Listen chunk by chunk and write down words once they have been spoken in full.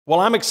Well,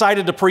 I'm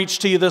excited to preach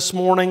to you this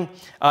morning.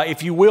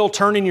 If you will,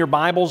 turn in your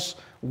Bibles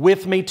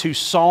with me to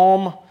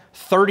Psalm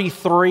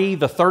 33,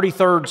 the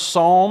 33rd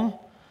Psalm.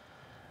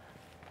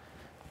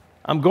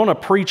 I'm going to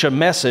preach a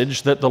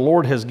message that the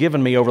Lord has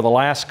given me over the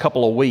last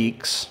couple of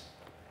weeks.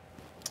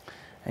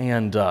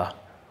 And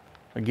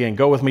again,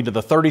 go with me to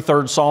the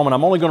 33rd Psalm, and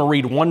I'm only going to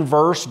read one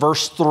verse,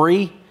 verse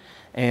 3,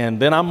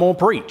 and then I'm going to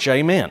preach.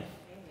 Amen.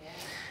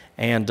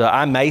 And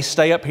I may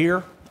stay up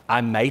here. I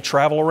may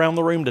travel around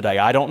the room today.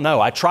 I don't know.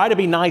 I try to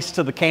be nice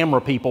to the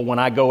camera people when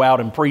I go out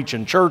and preach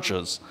in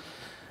churches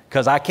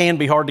because I can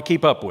be hard to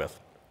keep up with.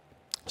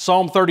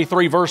 Psalm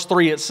 33, verse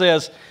 3, it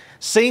says,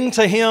 "Sing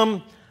to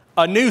him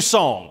a new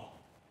song,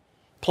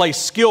 play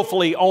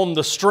skillfully on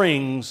the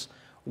strings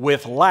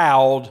with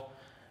loud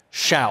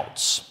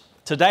shouts."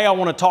 Today I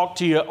want to talk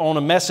to you on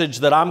a message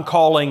that I'm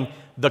calling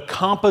the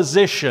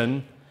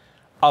composition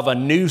of a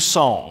new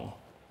song.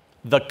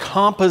 The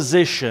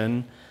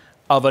composition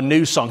of a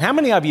new song. How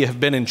many of you have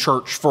been in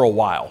church for a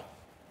while?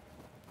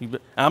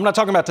 I'm not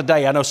talking about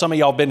today. I know some of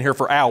y'all have been here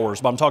for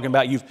hours, but I'm talking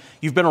about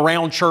you've been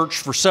around church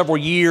for several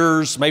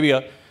years, maybe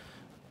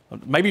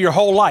your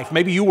whole life.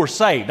 Maybe you were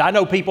saved. I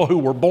know people who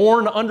were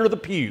born under the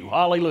pew.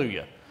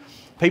 Hallelujah.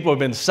 People have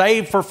been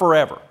saved for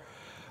forever.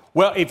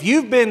 Well, if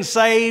you've been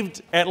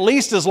saved at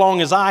least as long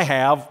as I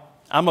have,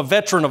 I'm a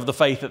veteran of the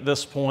faith at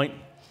this point,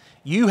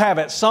 you have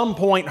at some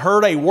point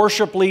heard a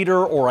worship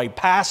leader or a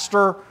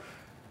pastor.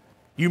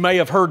 You may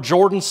have heard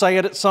Jordan say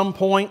it at some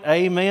point,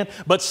 amen.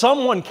 But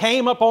someone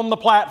came up on the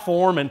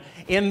platform, and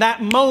in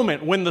that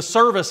moment when the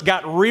service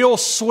got real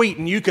sweet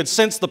and you could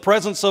sense the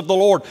presence of the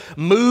Lord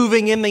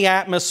moving in the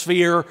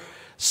atmosphere,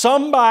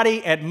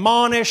 somebody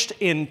admonished,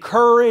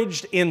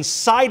 encouraged,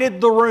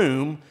 incited the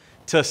room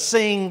to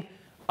sing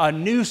a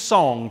new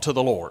song to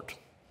the Lord.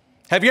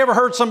 Have you ever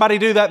heard somebody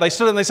do that? They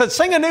stood and they said,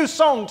 "Sing a new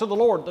song to the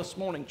Lord this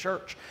morning,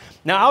 church."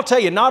 Now, I'll tell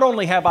you, not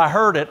only have I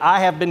heard it,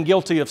 I have been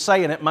guilty of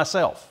saying it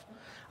myself.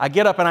 I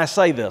get up and I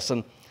say this,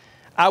 and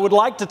I would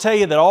like to tell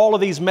you that all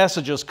of these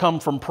messages come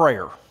from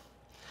prayer.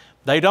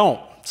 They don't.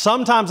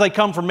 Sometimes they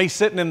come from me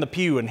sitting in the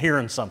pew and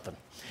hearing something,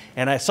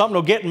 and something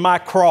will get in my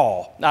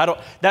craw.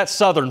 That's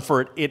Southern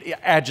for it. It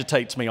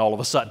agitates me all of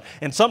a sudden,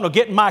 and something will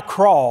get in my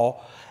craw,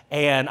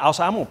 and I'll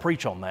say, "I'm going to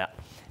preach on that."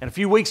 And a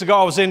few weeks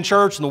ago, I was in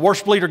church, and the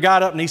worship leader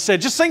got up and he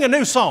said, "Just sing a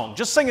new song.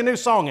 Just sing a new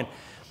song." And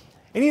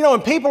you know,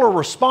 and people are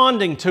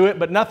responding to it,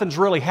 but nothing's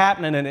really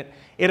happening. And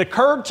it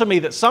occurred to me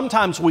that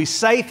sometimes we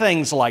say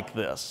things like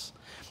this,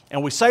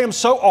 and we say them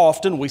so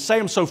often, we say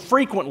them so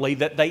frequently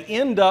that they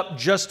end up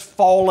just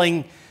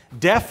falling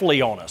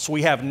deafly on us.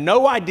 We have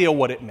no idea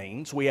what it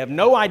means. We have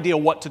no idea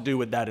what to do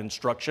with that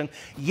instruction.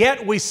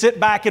 Yet we sit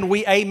back and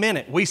we amen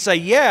it. We say,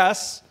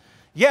 yes,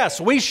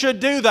 we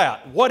should do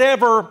that.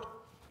 Whatever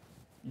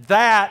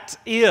that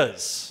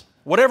is,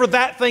 whatever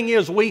that thing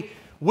is,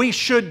 we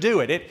should do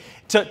it.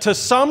 To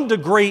some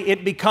degree,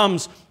 it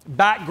becomes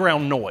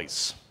background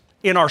noise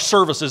in our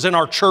services, in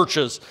our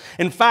churches.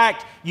 In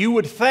fact, you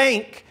would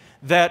think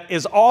that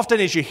as often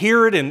as you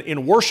hear it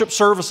in worship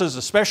services,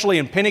 especially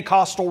in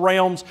Pentecostal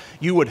realms,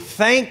 you would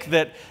think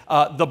that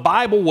the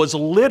Bible was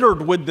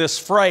littered with this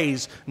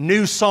phrase,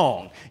 new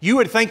song. You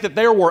would think that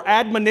there were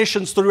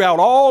admonitions throughout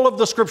all of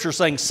the Scripture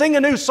saying, sing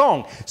a new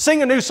song,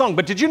 sing a new song.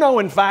 But did you know,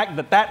 in fact,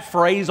 that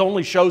phrase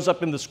only shows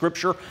up in the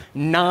Scripture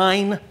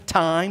 9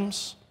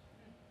 times?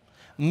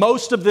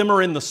 Most of them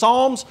are in the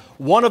Psalms.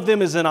 One of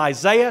them is in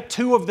Isaiah.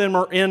 2 of them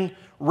are in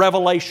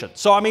Revelation.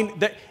 So, I mean,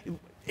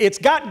 it's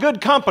got good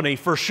company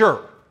for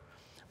sure,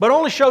 but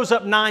only shows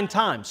up 9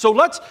 times. So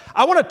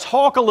I want to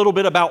talk a little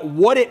bit about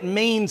what it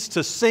means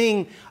to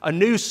sing a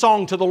new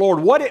song to the Lord,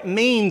 what it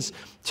means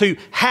to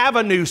have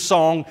a new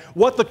song,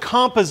 what the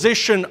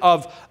composition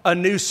of a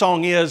new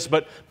song is,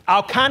 but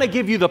I'll kind of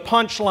give you the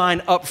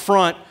punchline up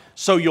front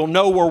so you'll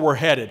know where we're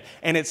headed.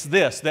 And it's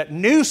this, that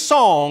new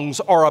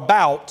songs are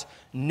about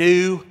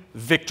new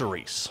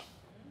victories.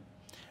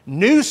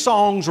 New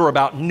songs are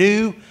about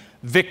new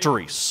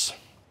victories.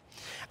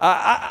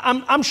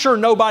 I'm sure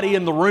nobody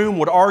in the room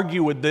would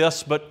argue with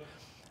this, but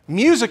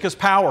music is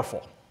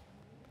powerful.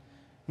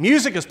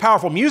 Music is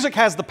powerful. Music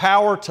has the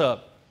power to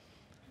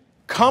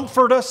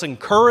comfort us,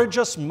 encourage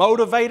us,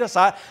 motivate us.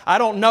 I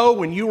don't know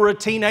when you were a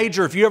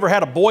teenager if you ever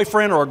had a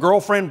boyfriend or a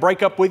girlfriend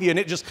break up with you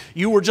and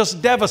you were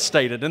just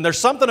devastated. And there's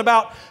something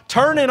about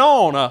turning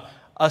on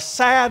a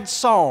sad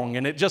song,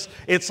 and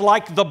it's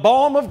like the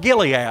balm of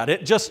Gilead.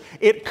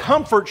 It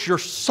comforts your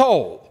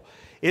soul.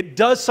 It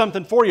does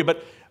something for you.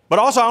 But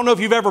also, I don't know if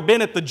you've ever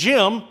been at the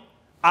gym.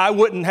 I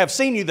wouldn't have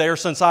seen you there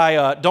since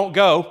I don't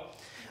go.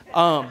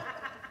 I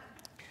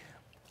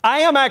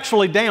am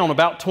actually down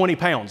about 20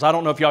 pounds. I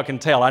don't know if y'all can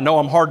tell. I know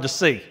I'm hard to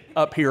see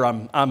up here.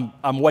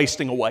 I'm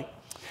wasting away.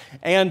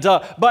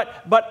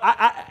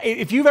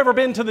 If you've ever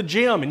been to the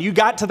gym and you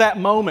got to that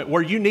moment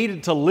where you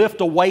needed to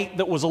lift a weight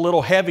that was a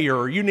little heavier,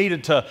 or you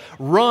needed to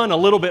run a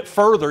little bit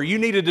further, you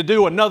needed to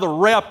do another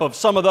rep of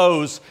some of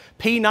those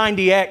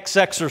P90X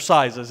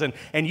exercises,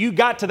 and you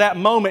got to that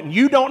moment and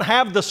you don't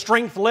have the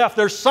strength left,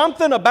 there's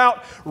something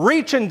about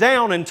reaching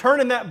down and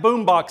turning that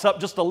boombox up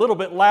just a little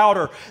bit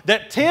louder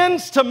that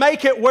tends to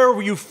make it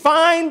where you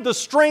find the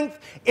strength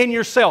in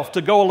yourself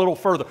to go a little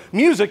further.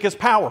 Music is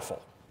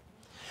powerful.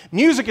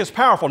 Music is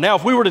powerful. Now,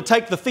 if we were to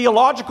take the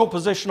theological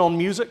position on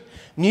music,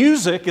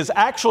 music is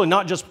actually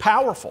not just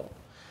powerful,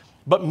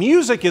 but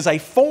music is a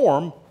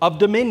form of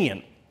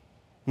dominion.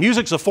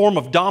 Music's a form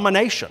of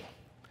domination.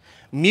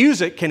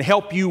 Music can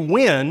help you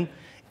win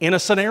in a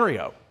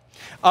scenario.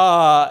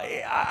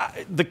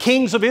 The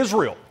kings of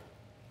Israel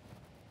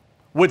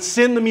would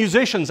send the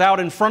musicians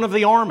out in front of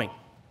the army.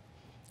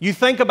 You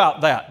think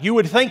about that. You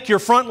would think your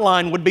front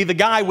line would be the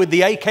guy with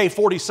the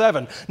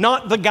AK-47,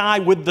 not the guy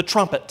with the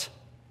trumpet.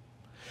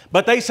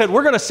 But they said,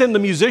 we're going to send the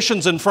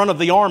musicians in front of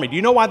the army. Do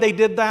you know why they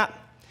did that?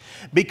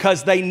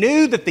 Because they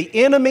knew that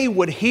the enemy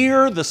would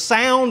hear the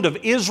sound of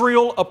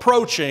Israel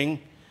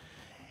approaching,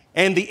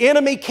 and the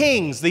enemy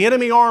kings, the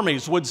enemy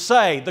armies would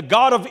say, the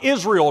God of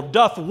Israel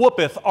doth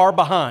whoopeth our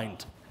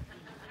behind.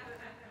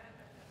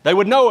 They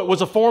would know it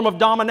was a form of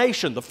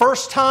domination. The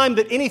first time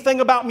that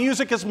anything about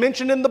music is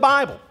mentioned in the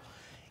Bible,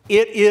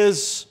 it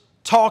is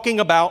talking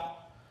about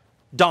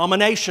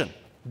domination,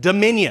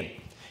 dominion.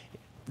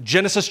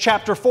 Genesis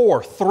chapter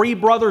 4, 3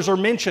 brothers are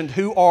mentioned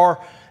who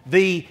are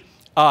the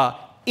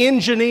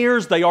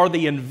engineers, they are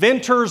the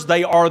inventors,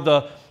 they are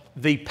the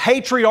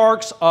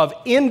patriarchs of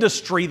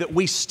industry that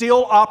we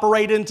still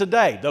operate in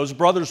today. Those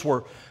brothers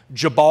were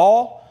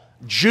Jabal,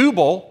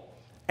 Jubal,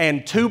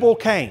 and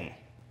Tubal-Cain.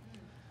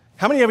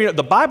 How many of you know,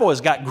 the Bible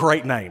has got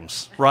great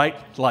names, right?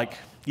 Like,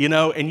 you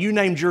know, and you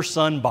named your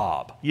son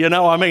Bob. You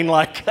know, I mean,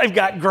 like, they've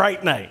got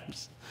great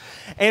names.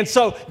 And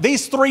so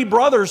these 3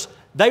 brothers,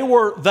 they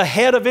were the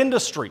head of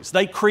industries.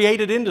 They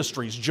created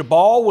industries.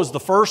 Jabal was the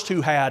first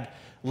who had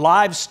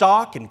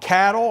livestock and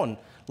cattle and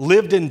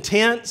lived in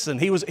tents,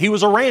 and he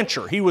was a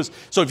rancher.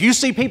 So if you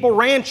see people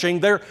ranching,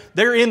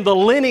 they're in the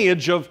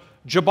lineage of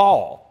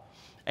Jabal.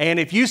 And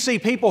if you see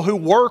people who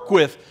work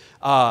with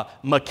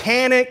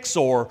mechanics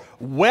or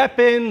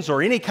weapons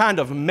or any kind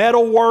of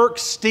metal work,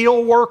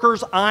 steel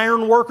workers,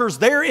 iron workers,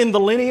 they're in the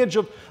lineage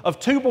of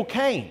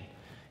Tubal-Cain.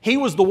 He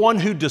was the one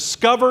who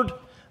discovered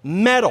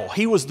metal.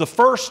 He was the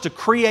first to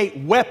create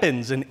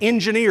weapons and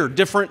engineer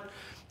different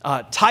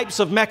types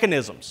of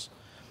mechanisms.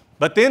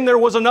 But then there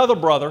was another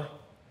brother,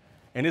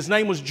 and his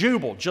name was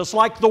Jubal, just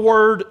like the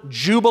word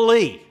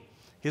Jubilee.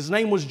 His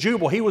name was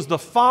Jubal. He was the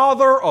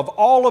father of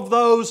all of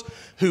those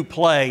who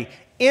play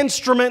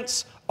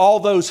instruments, all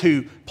those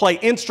who play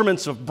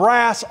instruments of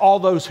brass, all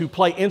those who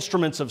play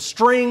instruments of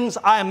strings.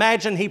 I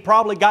imagine he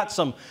probably got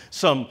some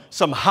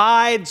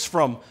hides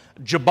from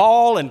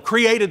Jabal and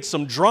created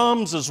some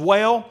drums as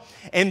well.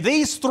 And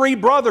these 3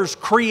 brothers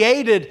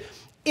created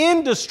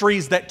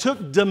industries that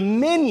took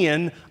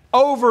dominion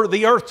over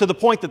the earth to the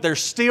point that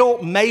there's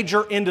still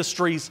major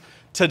industries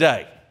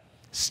today.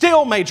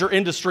 Still major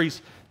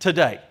industries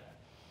today.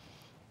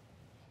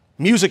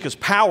 Music is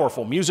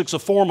powerful. Music's a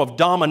form of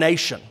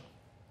domination.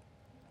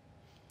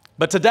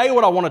 But today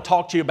what I want to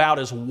talk to you about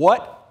is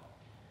what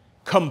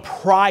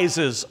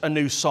comprises a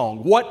new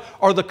song. What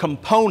are the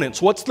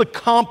components? What's the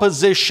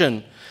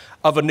composition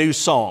of a new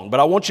song? But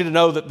I want you to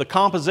know that the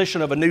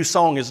composition of a new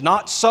song is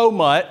not so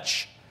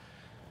much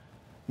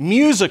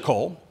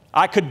musical.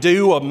 I could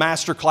do a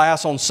master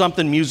class on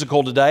something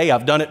musical today.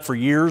 I've done it for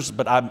years,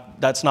 but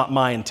that's not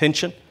my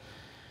intention.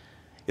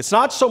 It's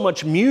not so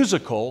much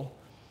musical,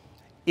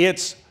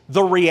 it's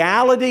the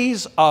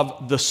realities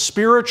of the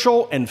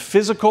spiritual and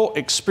physical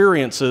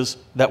experiences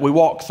that we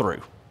walk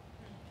through.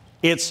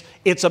 It's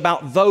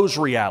about those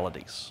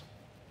realities.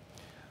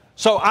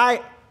 So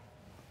I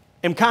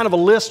am kind of a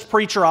list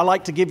preacher. I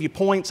like to give you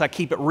points. I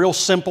keep it real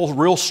simple,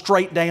 real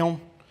straight down.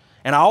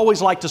 And I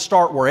always like to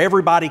start where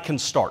everybody can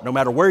start, no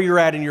matter where you're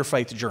at in your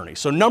faith journey.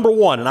 So number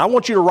 1, and I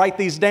want you to write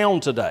these down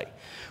today.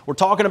 We're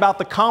talking about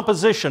the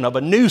composition of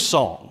a new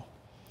song,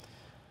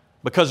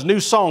 because new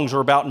songs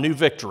are about new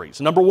victories.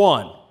 Number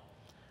 1,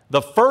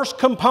 the first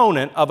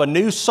component of a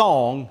new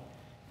song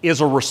is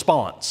a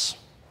response.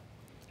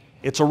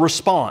 It's a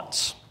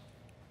response.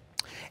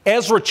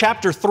 Ezra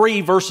chapter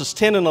 3 verses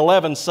 10 and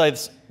 11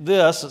 says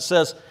this. It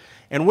says,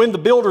 "And when the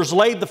builders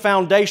laid the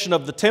foundation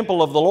of the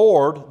temple of the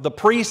Lord, the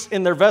priests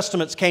in their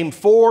vestments came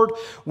forward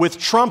with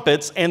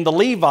trumpets, and the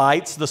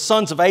Levites, the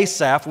sons of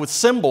Asaph, with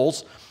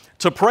cymbals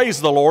to praise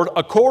the Lord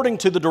according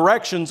to the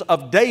directions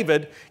of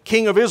David,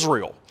 king of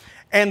Israel.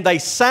 And they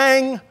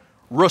sang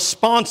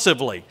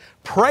responsively,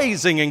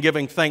 praising and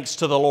giving thanks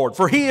to the Lord.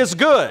 For He is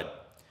good,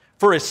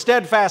 for His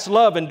steadfast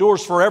love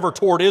endures forever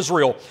toward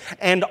Israel.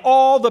 And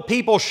all the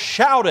people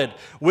shouted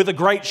with a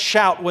great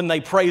shout when they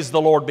praised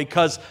the Lord,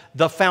 because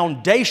the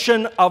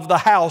foundation of the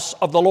house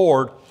of the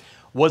Lord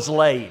was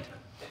laid."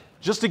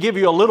 Just to give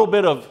you a little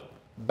bit of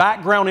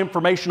background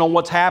information on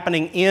what's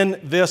happening in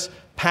this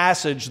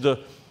passage, the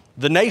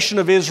the nation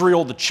of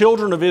Israel, the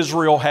children of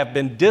Israel, have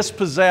been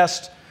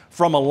dispossessed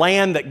from a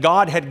land that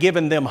God had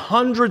given them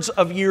hundreds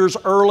of years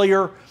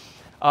earlier,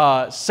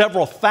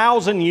 several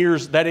thousand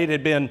years that it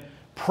had been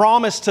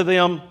promised to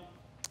them,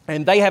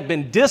 and they have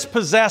been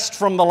dispossessed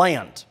from the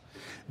land.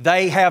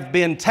 They have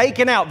been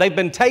taken out. They've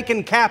been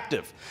taken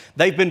captive.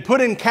 They've been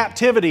put in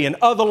captivity in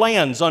other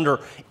lands under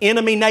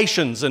enemy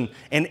nations and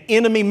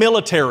enemy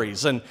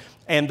militaries,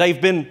 and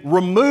they've been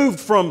removed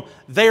from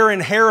their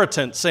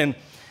inheritance. And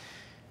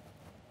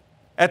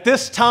at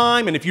this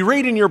time, and if you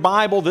read in your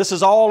Bible, this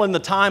is all in the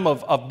time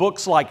of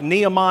books like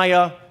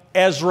Nehemiah,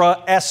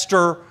 Ezra,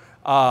 Esther,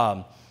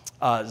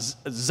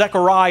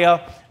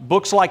 Zechariah,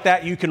 books like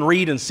that you can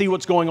read and see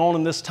what's going on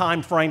in this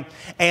time frame.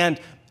 And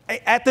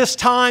at this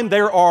time,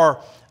 there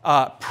are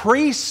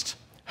priests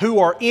who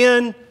are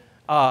in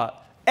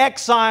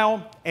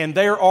exile, and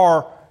there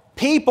are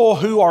people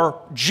who are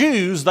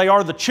Jews. They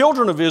are the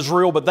children of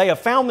Israel, but they have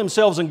found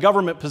themselves in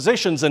government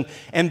positions.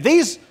 And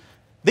these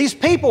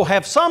people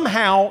have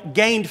somehow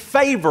gained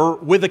favor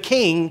with a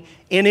king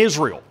in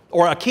Israel,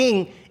 or a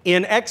king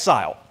in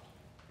exile.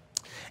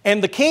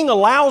 And the king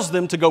allows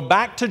them to go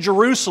back to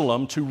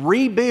Jerusalem to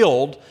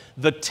rebuild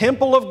the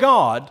temple of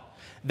God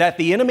that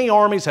the enemy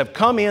armies have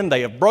come in, they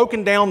have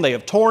broken down, they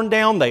have torn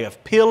down, they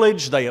have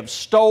pillaged, they have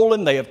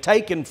stolen, they have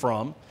taken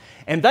from.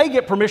 And they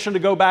get permission to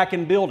go back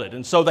and build it.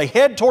 And so they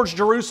head towards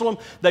Jerusalem.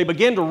 They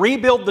begin to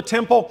rebuild the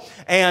temple.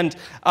 And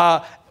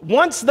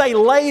once they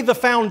lay the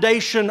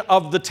foundation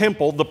of the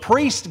temple, the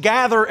priests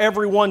gather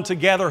everyone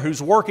together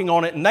who's working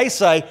on it. And they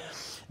say,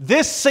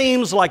 this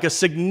seems like a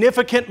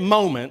significant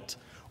moment.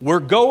 We're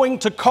going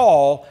to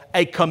call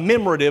a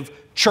commemorative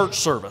church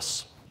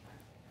service.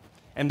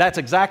 And that's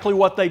exactly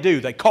what they do.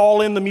 They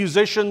call in the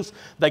musicians,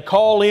 they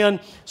call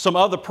in some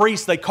other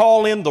priests, they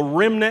call in the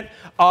remnant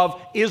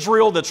of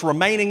Israel that's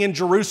remaining in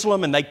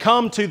Jerusalem, and they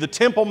come to the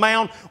Temple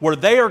Mount where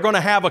they are going to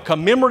have a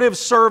commemorative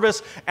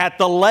service at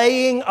the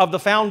laying of the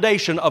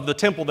foundation of the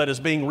temple that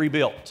is being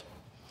rebuilt.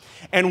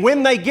 And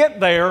when they get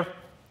there,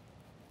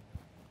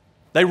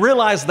 they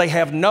realize they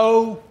have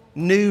no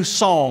new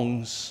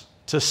songs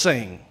to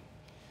sing.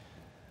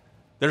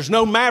 There's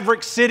no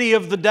Maverick City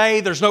of the day.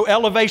 There's no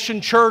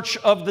Elevation Church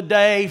of the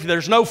day.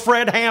 There's no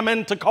Fred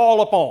Hammond to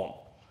call upon.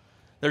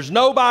 There's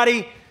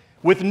nobody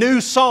with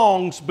new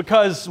songs,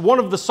 because one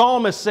of the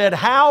psalmists said,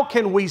 how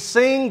can we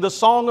sing the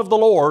song of the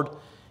Lord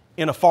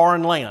in a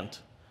foreign land?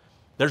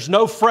 There's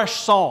no fresh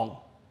song.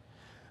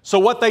 So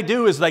what they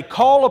do is they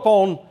call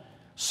upon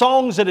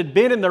songs that had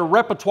been in their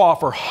repertoire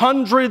for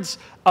hundreds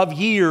of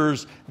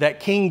years that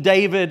King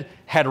David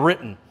had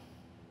written.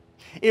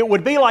 It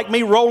would be like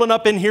me rolling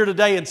up in here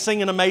today and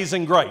singing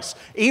Amazing Grace.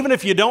 Even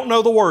if you don't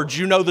know the words,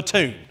 you know the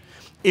tune.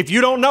 If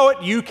you don't know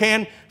it, you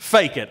can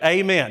fake it.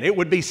 Amen. It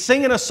would be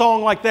singing a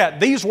song like that.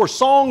 These were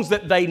songs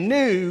that they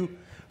knew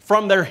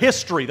from their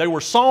history. They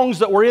were songs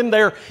that were in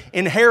their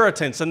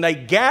inheritance. And they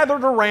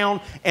gathered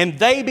around and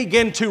they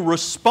began to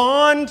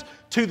respond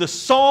to the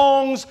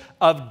songs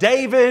of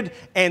David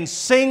and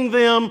sing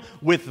them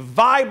with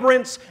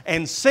vibrance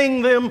and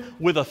sing them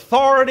with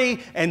authority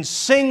and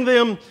sing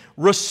them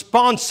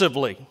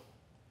responsively.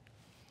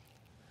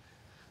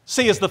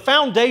 See, as the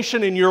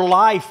foundation in your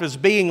life is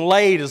being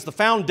laid, as the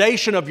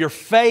foundation of your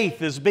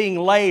faith is being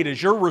laid,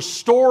 as you're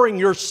restoring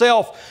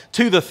yourself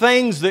to the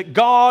things that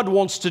God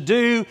wants to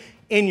do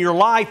in your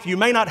life, you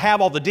may not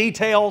have all the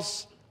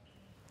details.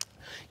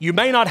 You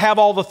may not have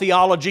all the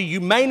theology. You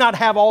may not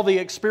have all the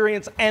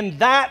experience, and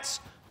that's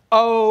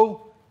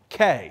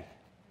okay.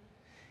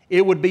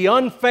 It would be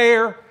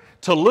unfair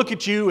to look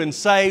at you and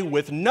say,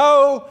 with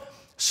no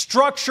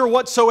structure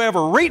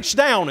whatsoever, reach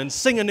down and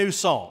sing a new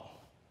song.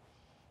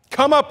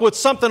 Come up with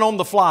something on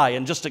the fly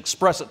and just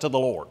express it to the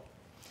Lord.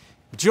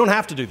 But you don't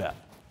have to do that.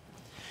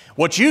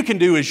 What you can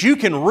do is you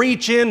can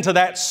reach into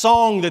that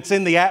song that's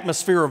in the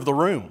atmosphere of the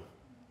room.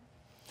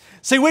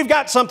 See, we've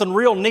got something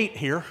real neat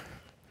here.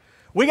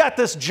 We got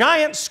this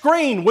giant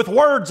screen with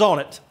words on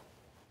it.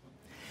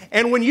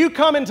 And when you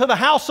come into the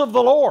house of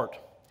the Lord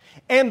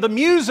and the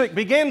music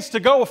begins to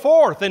go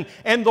forth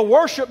and the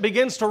worship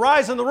begins to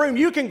rise in the room,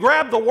 you can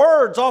grab the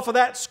words off of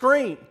that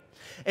screen.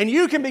 And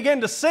you can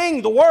begin to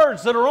sing the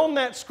words that are on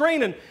that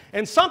screen.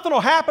 And something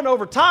will happen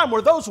over time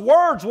where those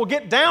words will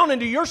get down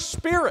into your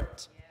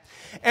spirit.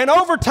 And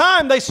over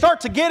time, they start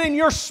to get in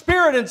your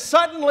spirit, and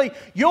suddenly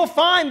you'll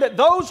find that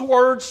those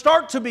words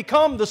start to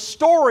become the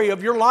story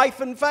of your life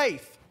and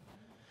faith.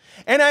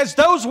 And as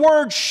those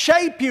words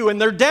shape you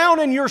and they're down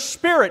in your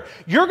spirit,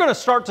 you're going to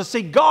start to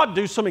see God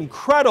do some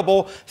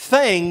incredible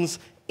things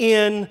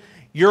in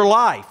your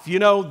life. You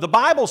know, the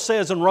Bible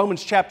says in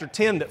Romans chapter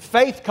 10 that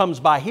faith comes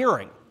by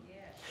hearing.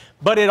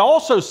 But it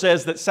also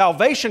says that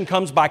salvation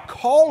comes by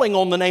calling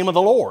on the name of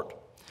the Lord.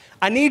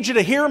 I need you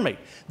to hear me.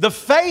 The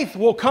faith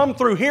will come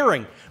through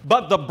hearing,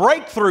 but the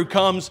breakthrough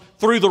comes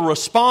through the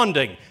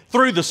responding,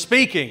 through the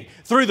speaking,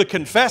 through the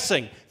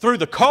confessing, through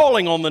the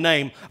calling on the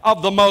name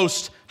of the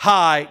Most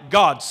High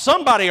God.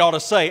 Somebody ought to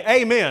say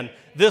amen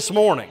this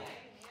morning.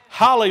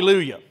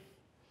 Hallelujah.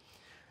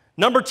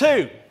 Number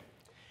two,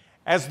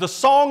 as the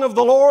song of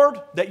the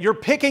Lord that you're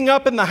picking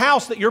up in the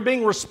house, that you're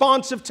being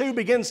responsive to,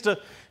 begins to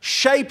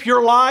shape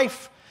your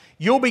life,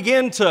 you'll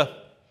begin to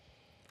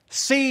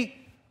see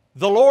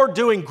the Lord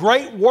doing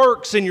great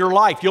works in your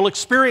life. You'll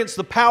experience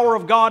the power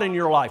of God in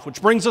your life,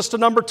 which brings us to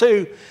number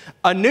 2.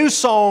 A new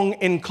song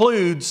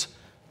includes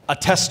a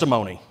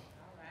testimony.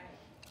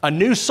 A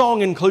new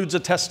song includes a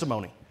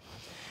testimony.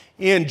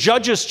 In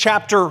Judges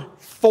chapter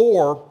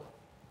 4,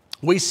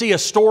 we see a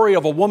story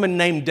of a woman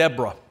named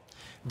Deborah.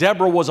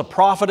 Deborah was a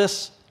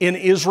prophetess in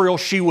Israel.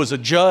 She was a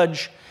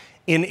judge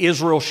in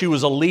Israel. She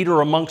was a leader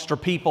amongst her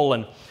people.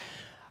 And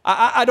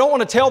I don't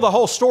want to tell the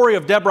whole story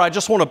of Deborah. I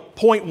just want to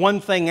point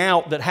one thing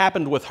out that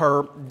happened with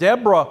her.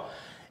 Deborah,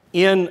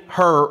 in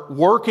her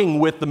working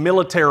with the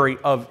military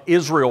of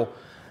Israel,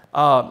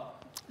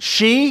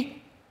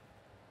 she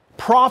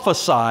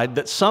prophesied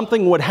that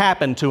something would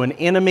happen to an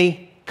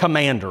enemy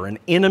commander, an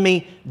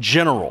enemy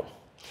general.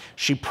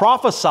 She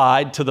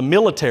prophesied to the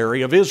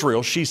military of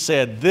Israel. She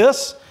said,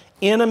 "This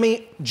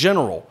enemy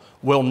general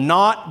will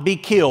not be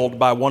killed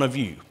by one of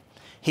you.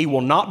 He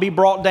will not be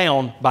brought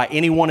down by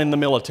anyone in the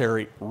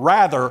military.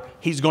 Rather,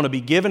 he's going to be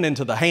given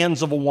into the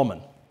hands of a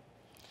woman."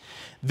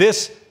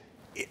 This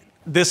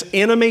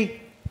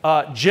enemy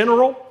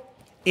general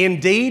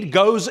indeed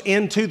goes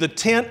into the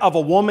tent of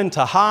a woman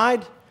to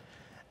hide,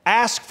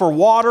 ask for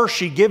water.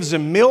 She gives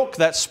him milk.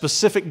 That's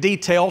specific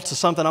detail to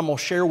something I'm going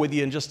to share with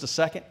you in just a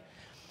second.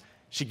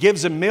 She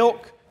gives him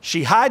milk.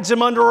 She hides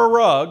him under a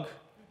rug.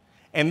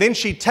 And then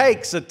she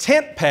takes a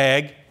tent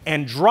peg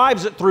and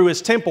drives it through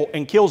his temple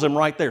and kills him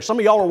right there. Some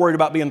of y'all are worried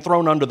about being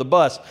thrown under the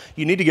bus.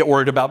 You need to get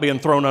worried about being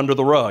thrown under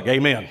the rug.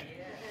 Amen.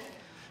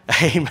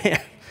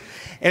 Amen.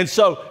 And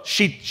so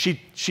she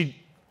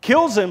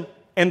kills him,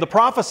 and the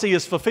prophecy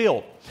is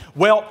fulfilled.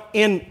 Well,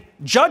 in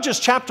Judges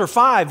chapter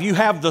 5, you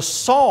have the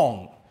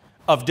song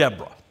of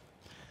Deborah.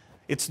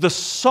 It's the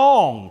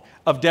song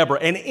of Deborah.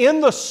 And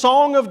in the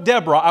song of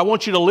Deborah, I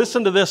want you to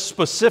listen to this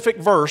specific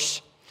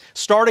verse.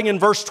 Starting in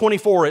verse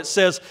 24, it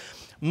says,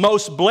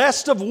 "Most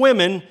blessed of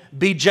women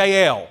be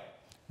Jael."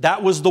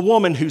 That was the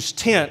woman whose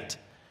tent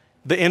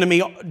the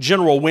enemy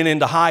general went in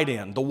to hide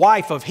in. "The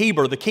wife of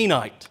Heber the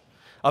Kenite.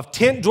 Of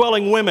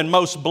tent-dwelling women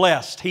most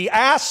blessed. He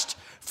asked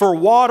for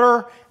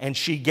water, and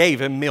she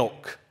gave him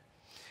milk.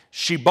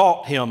 She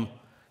bought him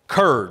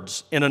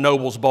curds in a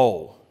noble's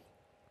bowl.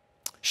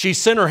 She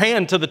sent her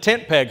hand to the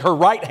tent peg, her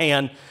right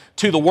hand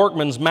to the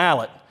workman's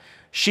mallet.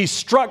 She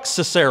struck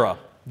Sisera,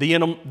 the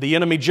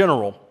enemy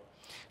general.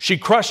 She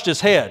crushed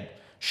his head.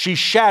 She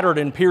shattered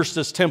and pierced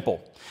his temple.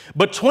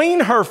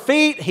 Between her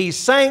feet he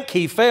sank,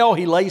 he fell,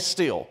 he lay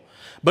still.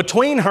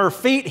 Between her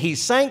feet he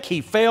sank, he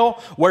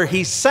fell. Where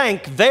he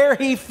sank, there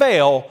he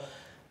fell,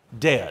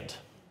 dead."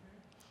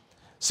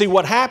 See,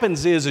 what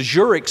happens is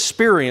your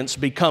experience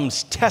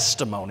becomes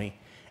testimony,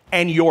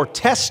 and your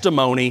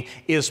testimony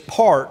is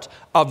part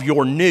of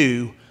your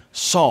new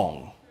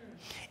song.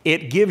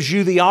 It gives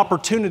you the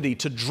opportunity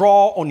to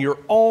draw on your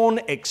own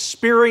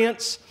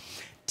experience,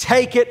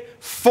 take it,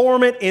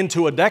 form it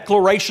into a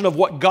declaration of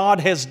what God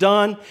has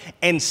done,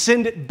 and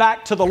send it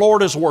back to the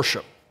Lord as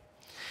worship.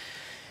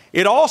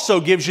 It also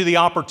gives you the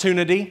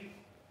opportunity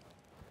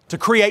to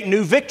create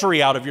new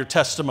victory out of your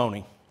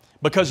testimony,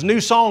 because new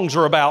songs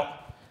are about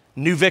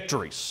new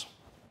victories.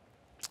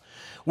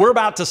 We're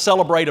about to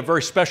celebrate a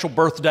very special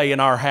birthday in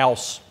our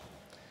house.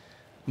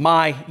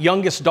 My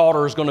youngest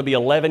daughter is going to be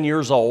 11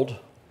 years old,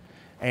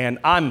 and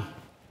I'm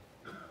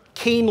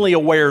keenly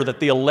aware that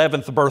the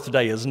 11th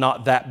birthday is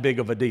not that big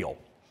of a deal.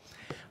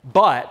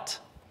 But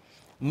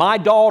my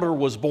daughter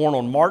was born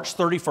on March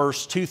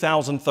 31st,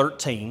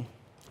 2013,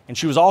 and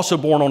she was also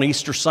born on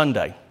Easter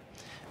Sunday.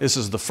 This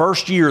is the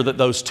first year that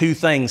those two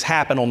things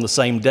happen on the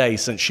same day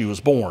since she was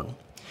born.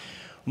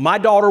 My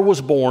daughter was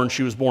born,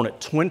 she was born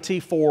at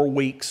 24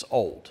 weeks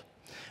old,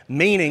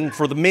 meaning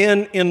for the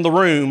men in the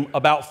room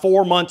about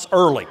 4 months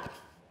early.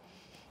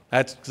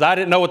 That's because I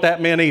didn't know what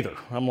that meant either.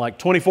 I'm like,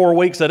 24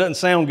 weeks, that doesn't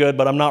sound good,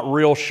 but I'm not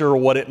real sure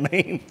what it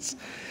means.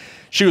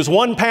 She was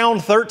 1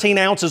 pound, 13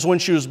 ounces when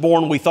she was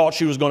born. We thought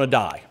she was going to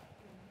die.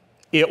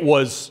 It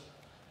was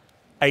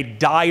a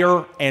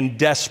dire and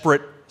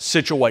desperate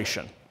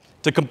situation.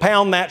 To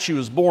compound that, she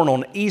was born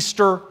on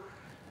Easter.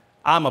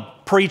 I'm a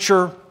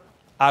preacher.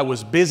 I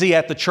was busy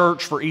at the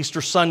church for Easter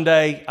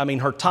Sunday. I mean,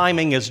 her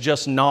timing is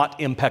just not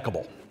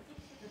impeccable.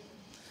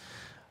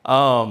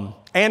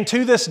 And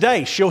to this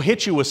day, she'll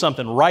hit you with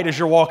something right as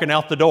you're walking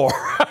out the door.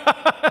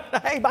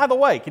 Hey, by the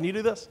way, can you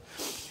do this?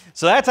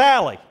 So that's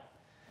Allie.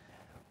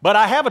 But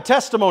I have a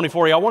testimony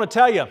for you. I want to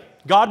tell you,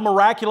 God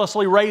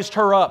miraculously raised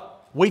her up.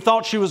 We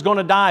thought she was going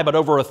to die, but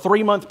over a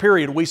 3-month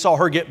period, we saw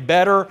her get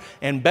better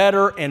and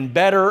better and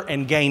better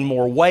and gain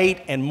more weight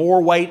and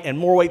more weight and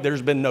more weight.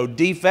 There's been no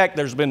defect.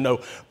 There's been no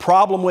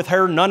problem with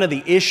her. None of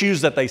the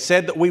issues that they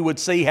said that we would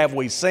see have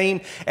we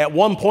seen. At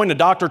one point, a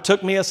doctor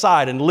took me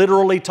aside and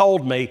literally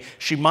told me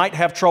she might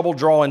have trouble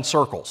drawing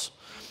circles.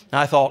 And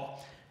I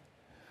thought,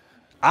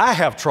 I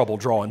have trouble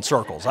drawing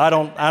circles. I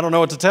don't know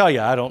what to tell you.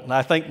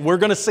 I think we're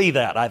going to see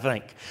that, I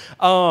think.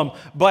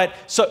 But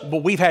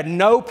we've had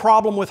no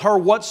problem with her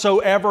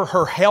whatsoever.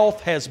 Her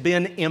health has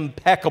been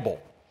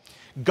impeccable.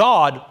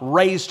 God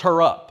raised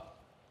her up.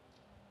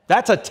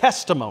 That's a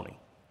testimony.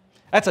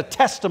 That's a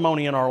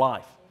testimony in our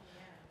life.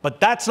 But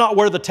that's not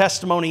where the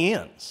testimony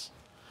ends.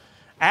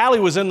 Allie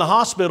was in the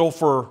hospital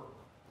for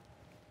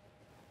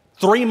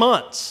 3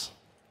 months.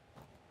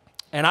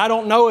 And I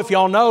don't know if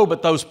y'all know,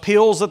 but those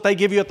pills that they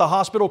give you at the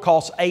hospital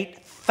cost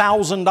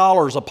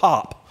 $8,000 a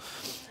pop.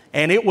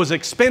 And it was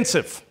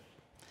expensive.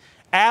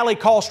 Allie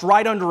cost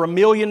right under $1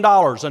 million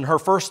in her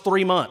first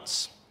 3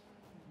 months.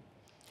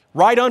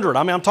 Right under it.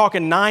 I mean, I'm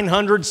talking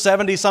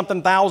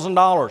 $970-something thousand.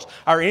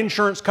 Our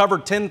insurance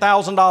covered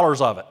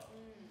 $10,000 of it.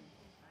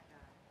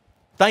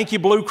 Thank you,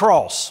 Blue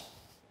Cross.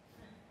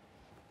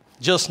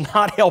 Just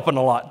not helping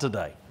a lot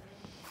today.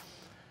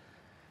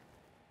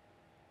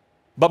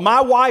 But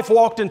my wife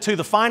walked into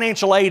the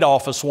financial aid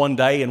office one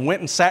day and went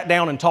and sat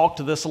down and talked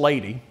to this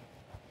lady.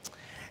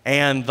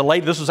 And the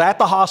lady, this was at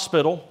the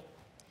hospital.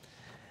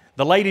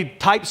 The lady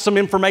typed some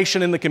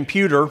information in the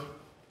computer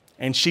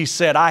and she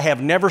said, I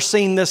have never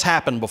seen this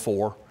happen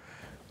before,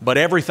 but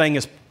everything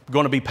is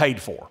going to be paid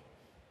for.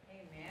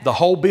 Amen. The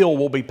whole bill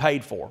will be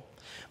paid for.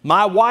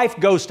 My wife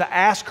goes to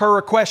ask her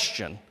a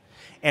question,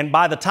 and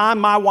by the time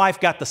my wife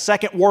got the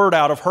second word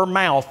out of her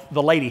mouth,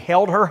 the lady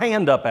held her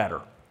hand up at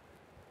her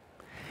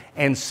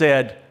and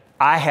said,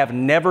 I have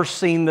never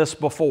seen this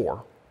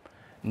before.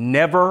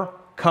 Never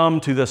come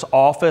to this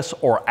office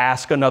or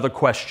ask another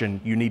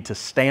question. You need to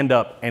stand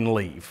up and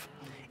leave.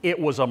 It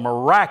was a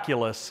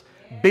miraculous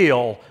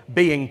bill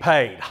being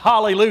paid.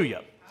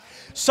 Hallelujah.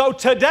 So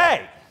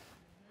today,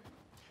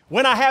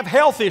 when I have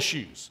health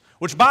issues,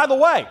 which by the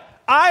way,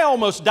 I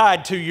almost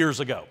died 2 years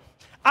ago.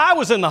 I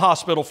was in the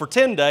hospital for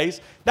 10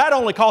 days. That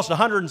only cost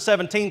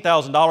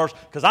 $117,000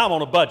 because I'm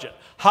on a budget.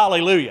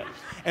 Hallelujah.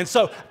 And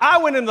so I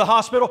went into the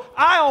hospital.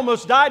 I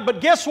almost died, but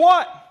guess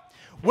what?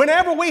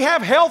 Whenever we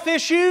have health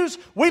issues,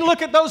 we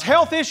look at those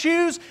health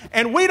issues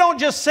and we don't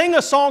just sing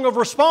a song of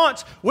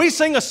response, we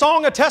sing a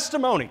song of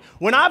testimony.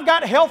 When I've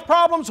got health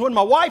problems, when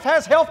my wife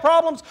has health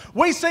problems,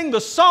 we sing the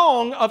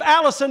song of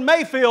Allison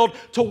Mayfield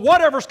to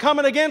whatever's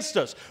coming against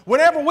us.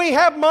 Whenever we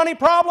have money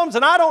problems,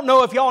 and I don't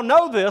know if y'all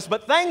know this,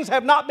 but things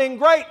have not been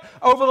great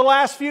over the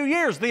last few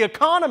years. The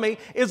economy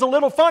is a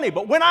little funny,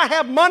 but when I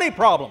have money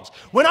problems,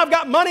 when I've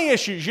got money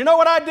issues, you know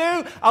what I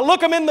do? I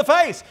look them in the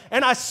face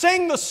and I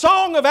sing the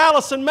song of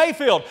Allison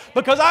Mayfield.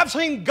 Because I've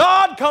seen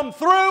God come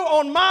through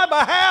on my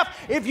behalf.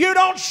 If you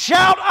don't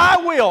shout, I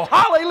will.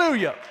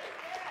 Hallelujah.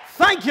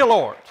 Thank you,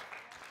 Lord.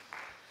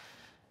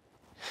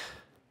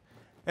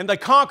 And they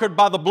conquered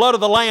by the blood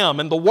of the Lamb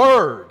and the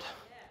word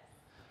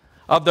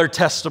of their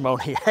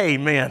testimony.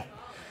 Amen.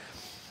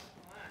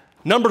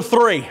 Number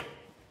 3,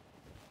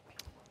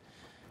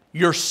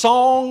 your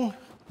song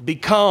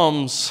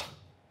becomes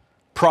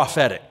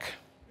prophetic.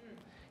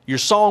 Your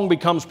song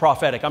becomes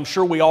prophetic. I'm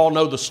sure we all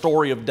know the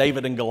story of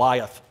David and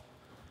Goliath.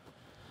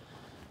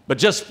 But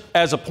just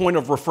as a point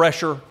of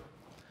refresher,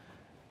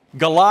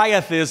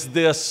 Goliath is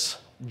this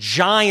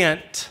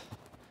giant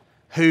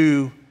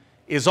who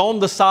is on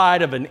the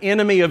side of an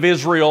enemy of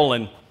Israel,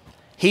 and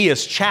he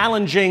is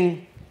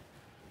challenging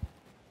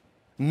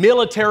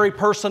military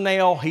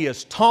personnel. He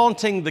is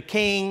taunting the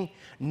king.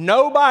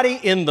 Nobody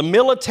in the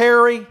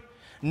military,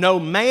 no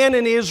man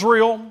in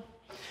Israel,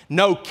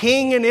 no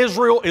king in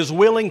Israel is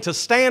willing to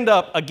stand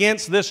up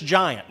against this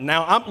giant.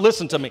 Now,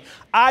 listen to me.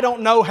 I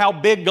don't know how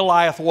big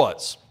Goliath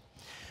was.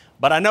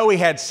 But I know he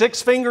had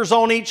 6 fingers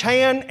on each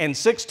hand and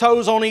 6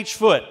 toes on each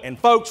foot. And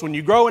folks, when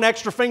you grow an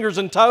extra fingers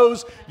and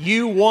toes,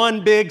 you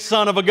one big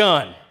son of a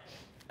gun.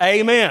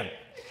 Amen.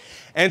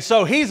 And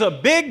so he's a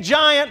big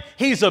giant.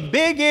 He's a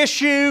big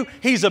issue.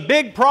 He's a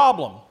big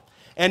problem.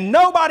 And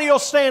nobody will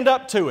stand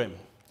up to him.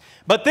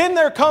 But then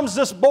there comes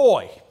this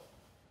boy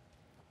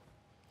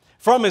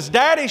from his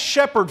daddy's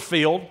shepherd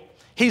field.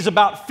 He's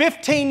about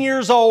 15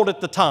 years old at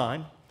the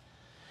time.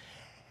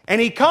 And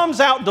he comes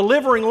out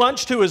delivering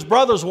lunch to his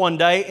brothers one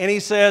day, and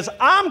he says,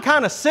 I'm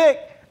kind of sick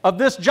of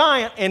this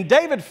giant. And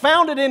David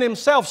found it in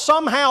himself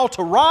somehow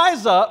to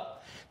rise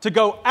up, to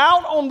go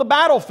out on the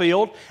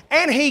battlefield,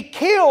 and he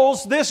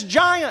kills this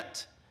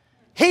giant.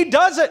 He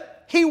does it.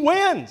 He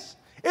wins.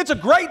 It's a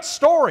great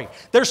story.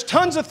 There's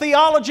tons of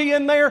theology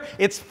in there.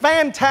 It's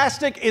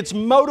fantastic. It's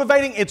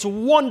motivating. It's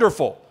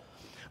wonderful.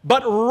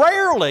 But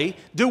rarely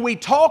do we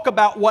talk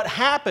about what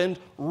happened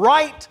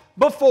right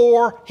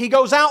before he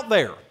goes out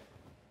there.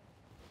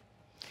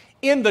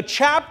 In the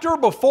chapter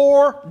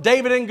before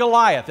David and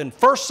Goliath, in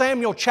 1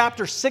 Samuel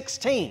chapter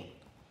 16,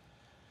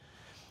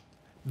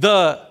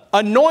 the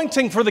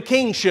anointing for the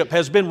kingship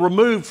has been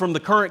removed from the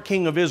current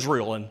king of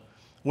Israel. And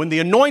when the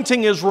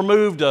anointing is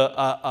removed,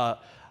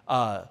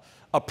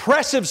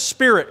 oppressive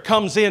spirit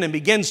comes in and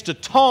begins to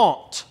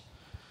taunt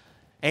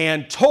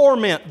and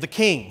torment the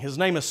king. His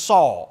name is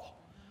Saul.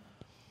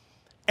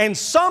 And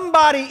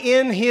somebody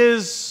in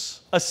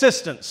his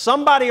assistance,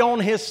 somebody on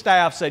his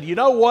staff said, you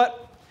know what?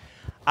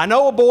 I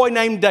know a boy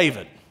named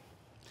David,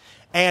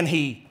 and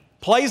he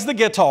plays the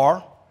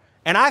guitar,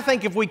 and I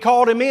think if we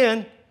called him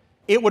in,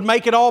 it would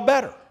make it all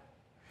better.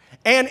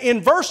 And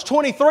in verse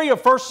 23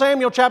 of 1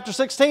 Samuel chapter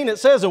 16, it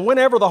says, "And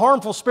whenever the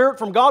harmful spirit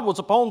from God was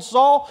upon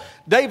Saul,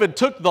 David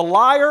took the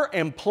lyre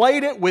and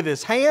played it with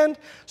his hand.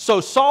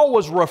 So Saul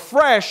was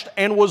refreshed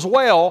and was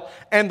well,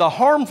 and the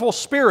harmful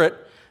spirit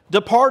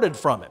departed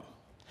from him."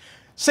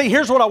 See,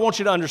 here's what I want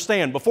you to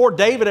understand. Before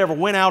David ever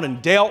went out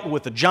and dealt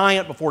with a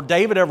giant, before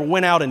David ever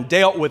went out and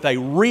dealt with a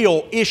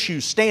real issue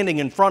standing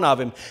in front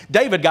of him,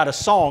 David got a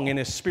song in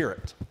his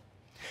spirit.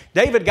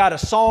 David got a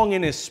song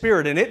in his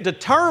spirit, and it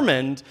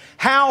determined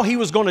how he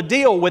was going to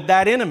deal with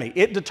that enemy.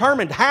 It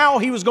determined how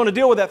he was going to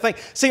deal with that thing.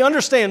 See,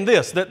 understand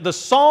this, that the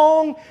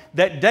song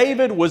that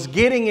David was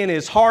getting in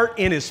his heart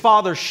in his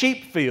father's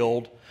sheep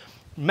field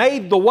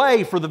made the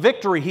way for the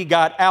victory he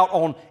got out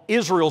on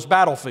Israel's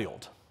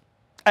battlefield.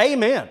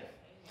 Amen.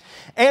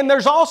 And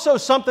there's also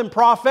something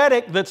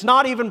prophetic that's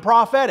not even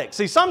prophetic.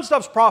 See, some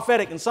stuff's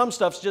prophetic and some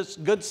stuff's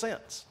just good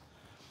sense.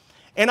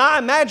 And I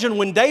imagine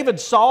when David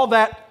saw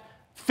that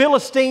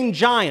Philistine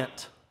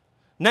giant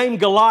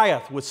named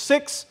Goliath with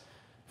 6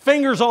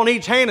 fingers on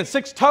each hand and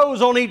 6 toes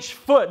on each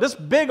foot, this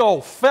big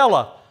old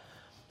fella,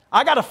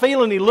 I got a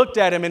feeling he looked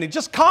at him and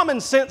just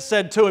common sense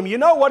said to him, "You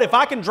know what, if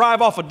I can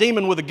drive off a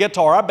demon with a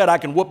guitar, I bet I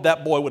can whoop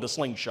that boy with a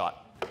slingshot."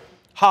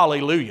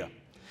 Hallelujah.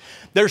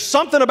 There's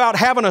something about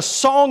having a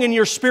song in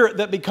your spirit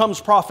that becomes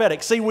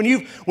prophetic. See, when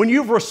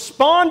you've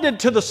responded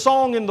to the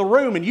song in the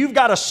room and you've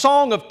got a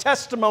song of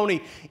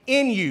testimony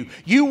in you,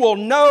 you will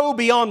know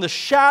beyond the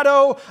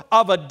shadow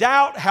of a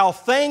doubt how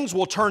things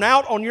will turn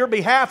out on your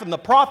behalf, and the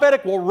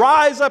prophetic will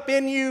rise up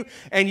in you,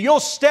 and you'll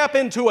step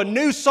into a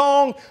new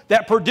song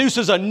that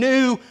produces a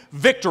new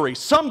victory.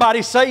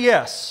 Somebody say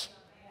yes.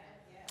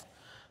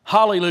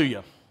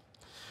 Hallelujah.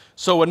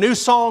 So a new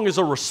song is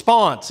a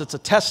response, it's a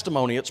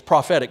testimony, it's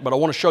prophetic. But I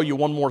want to show you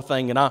one more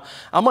thing, and I'm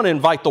going to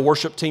invite the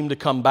worship team to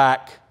come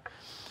back.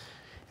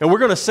 And we're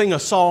going to sing a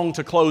song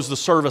to close the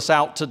service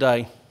out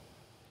today.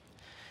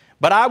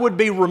 But I would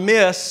be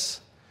remiss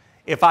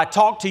if I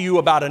talked to you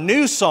about a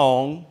new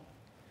song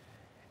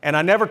and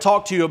I never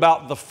talked to you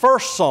about the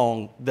first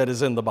song that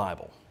is in the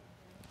Bible.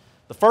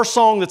 The first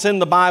song that's in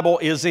the Bible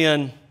is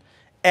in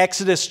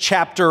Exodus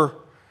chapter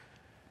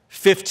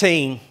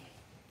 15.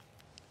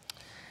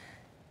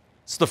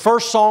 It's the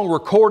first song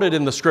recorded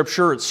in the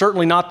Scripture. It's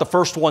certainly not the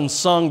first one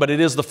sung, but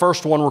it is the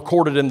first one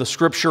recorded in the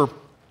Scripture.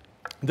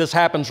 This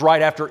happens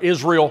right after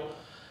Israel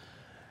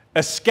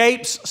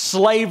escapes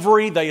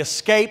slavery. They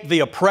escape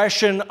the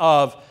oppression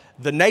of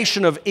the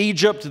nation of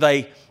Egypt.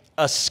 They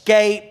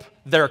escape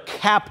their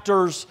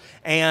captors.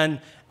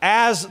 And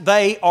as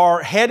they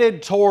are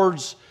headed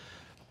towards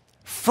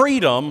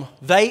freedom,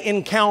 they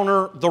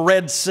encounter the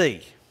Red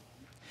Sea.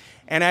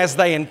 And as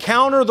they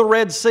encounter the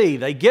Red Sea,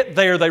 they get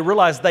there, they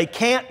realize they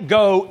can't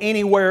go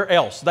anywhere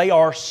else. They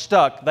are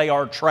stuck. They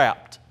are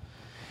trapped.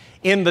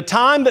 In the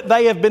time that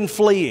they have been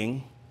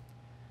fleeing,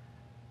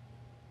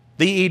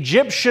 the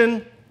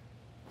Egyptian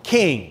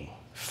king,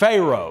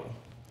 Pharaoh,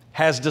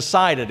 has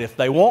decided if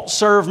they won't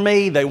serve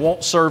me, they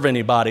won't serve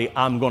anybody.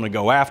 I'm going to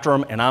go after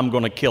them and I'm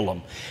going to kill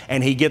them.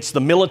 And he gets the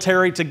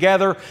military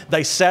together.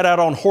 They set out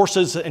on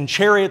horses and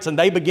chariots and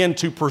they begin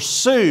to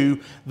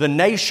pursue the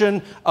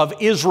nation of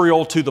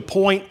Israel to the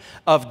point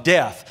of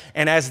death.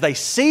 And as they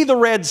see the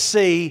Red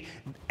Sea,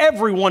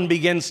 everyone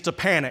begins to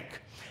panic.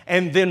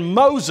 And then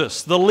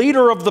Moses, the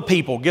leader of the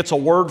people, gets a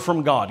word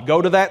from God.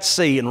 Go to that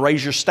sea and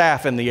raise your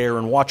staff in the air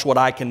and watch what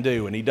I can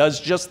do. And he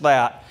does just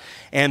that.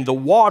 And the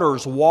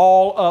waters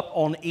wall up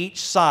on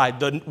each side.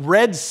 The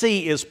Red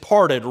Sea is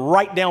parted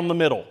right down the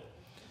middle.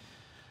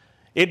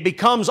 It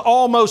becomes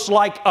almost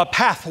like a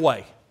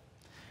pathway.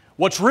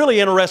 What's really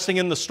interesting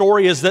in the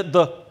story is that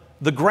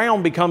the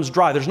ground becomes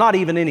dry. There's not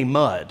even any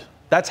mud.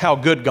 That's how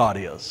good God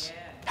is,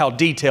 how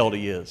detailed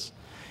He is.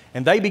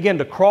 And they begin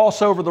to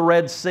cross over the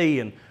Red Sea.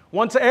 And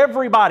once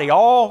everybody,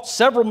 all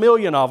several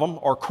million of them,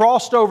 are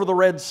crossed over the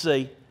Red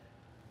Sea,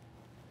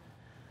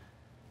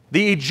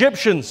 the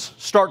Egyptians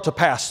start to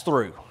pass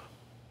through.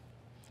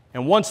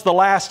 And once the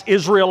last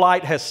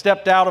Israelite has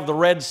stepped out of the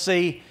Red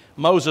Sea,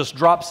 Moses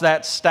drops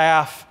that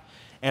staff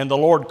and the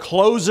Lord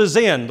closes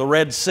in the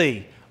Red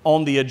Sea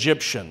on the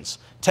Egyptians,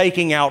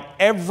 taking out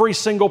every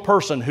single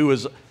person who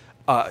is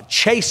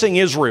chasing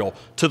Israel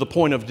to the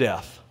point of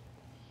death.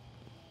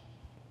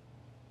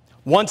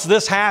 Once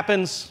this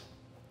happens,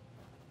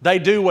 they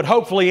do what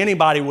hopefully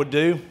anybody would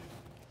do.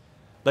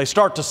 They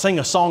start to sing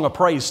a song of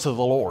praise to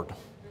the Lord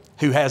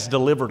who has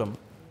delivered them.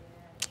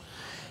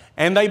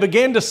 And they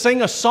begin to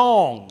sing a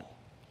song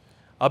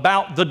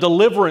about the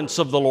deliverance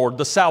of the Lord,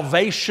 the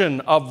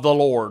salvation of the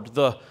Lord,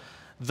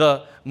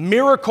 the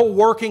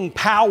miracle-working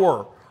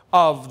power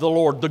of the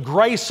Lord, the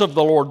grace of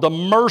the Lord, the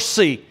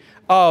mercy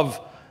of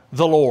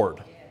the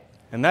Lord.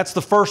 And that's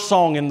the first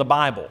song in the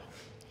Bible.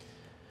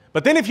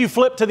 But then if you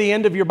flip to the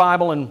end of your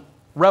Bible in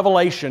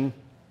Revelation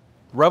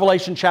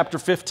chapter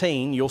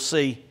 15, you'll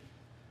see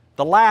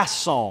the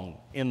last song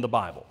in the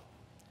Bible.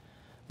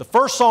 The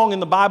first song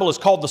in the Bible is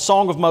called the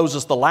Song of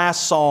Moses. The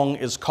last song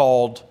is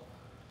called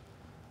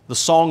the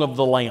Song of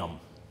the Lamb.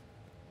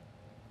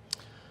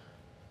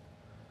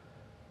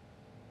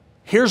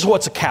 Here's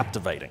what's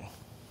captivating.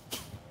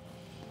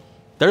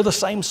 They're the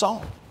same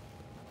song.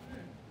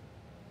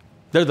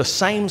 They're the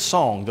same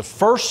song. The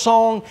first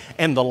song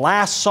and the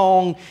last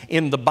song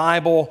in the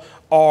Bible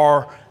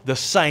are the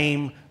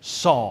same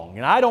song.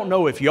 And I don't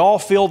know if y'all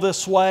feel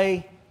this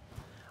way.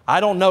 I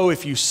don't know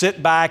if you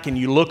sit back and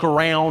you look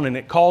around and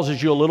it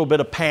causes you a little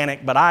bit of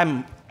panic, but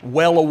I'm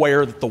well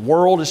aware that the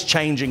world is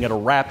changing at a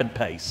rapid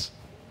pace.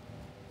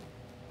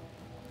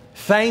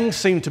 Things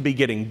seem to be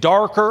getting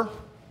darker.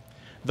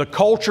 The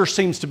culture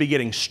seems to be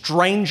getting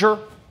stranger.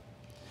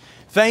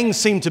 Things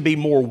seem to be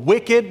more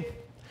wicked.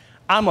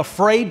 I'm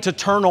afraid to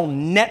turn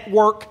on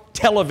network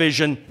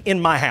television in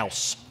my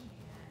house.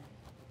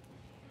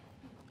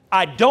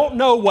 I don't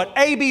know what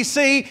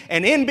ABC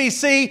and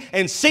NBC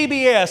and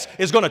CBS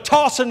is going to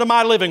toss into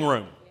my living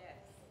room.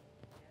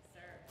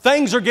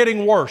 Things are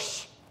getting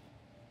worse.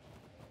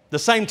 At the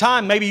same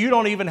time, maybe you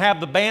don't even have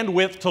the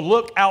bandwidth to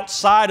look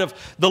outside of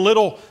the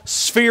little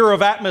sphere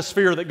of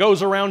atmosphere that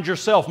goes around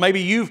yourself.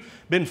 Maybe you've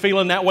been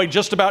feeling that way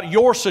just about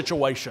your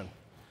situation.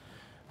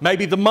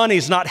 Maybe the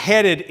money's not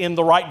headed in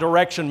the right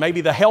direction.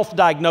 Maybe the health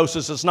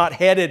diagnosis is not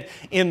headed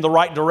in the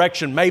right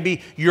direction.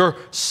 Maybe your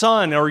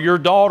son or your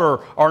daughter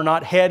are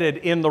not headed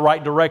in the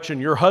right direction.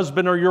 Your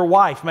husband or your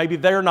wife, maybe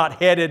they're not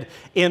headed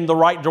in the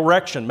right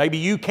direction. Maybe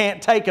you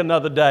can't take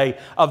another day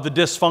of the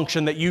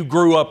dysfunction that you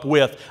grew up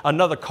with,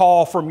 another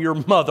call from your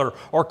mother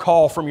or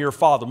call from your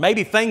father.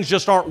 Maybe things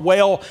just aren't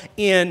well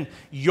in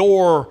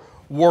your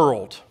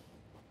world.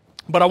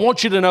 But I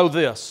want you to know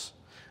this: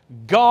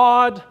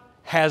 God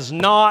has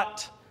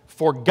not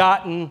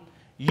forgotten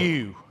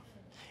you.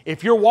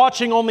 If you're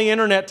watching on the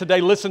internet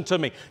today, listen to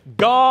me.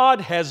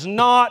 God has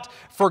not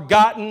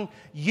forgotten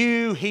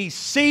you. He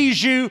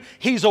sees you.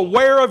 He's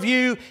aware of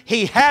you.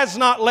 He has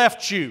not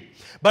left you.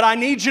 But I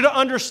need you to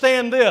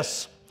understand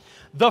this.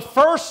 The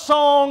first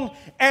song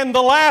and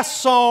the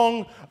last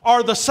song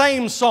are the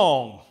same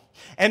song.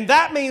 And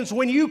that means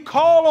when you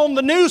call on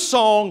the new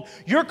song,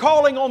 you're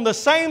calling on the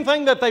same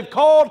thing that they've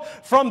called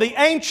from the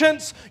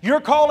ancients.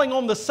 You're calling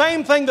on the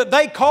same thing that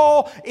they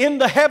call in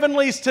the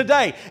heavenlies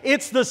today.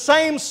 It's the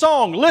same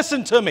song.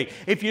 Listen to me.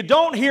 If you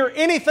don't hear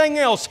anything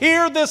else,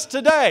 hear this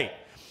today.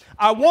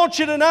 I want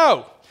you to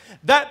know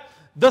that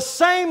the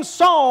same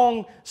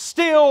song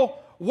still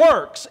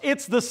works.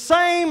 It's the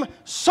same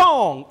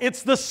song.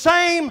 It's the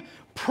same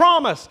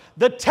promise.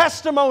 The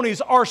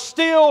testimonies are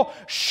still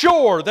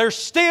sure. They're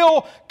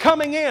still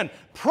coming in.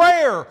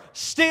 Prayer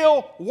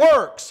still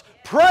works.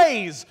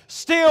 Praise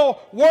still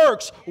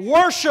works.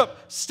 Worship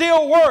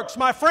still works.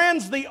 My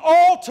friends, the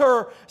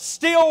altar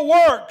still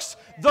works.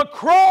 The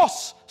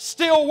cross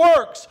still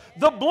works.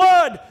 The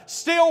blood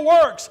still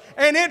works.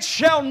 And it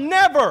shall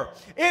never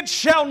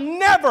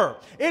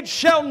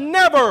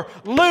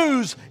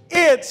lose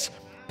its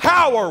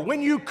power.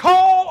 When you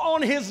call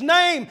on His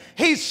name,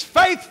 He's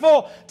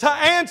faithful to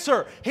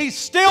answer. He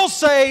still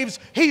saves.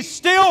 He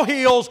still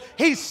heals.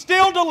 He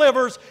still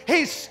delivers.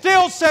 He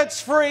still sets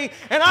free.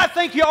 And I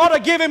think you ought to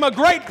give Him a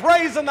great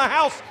praise in the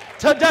house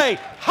today.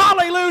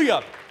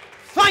 Hallelujah.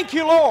 Thank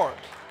you, Lord.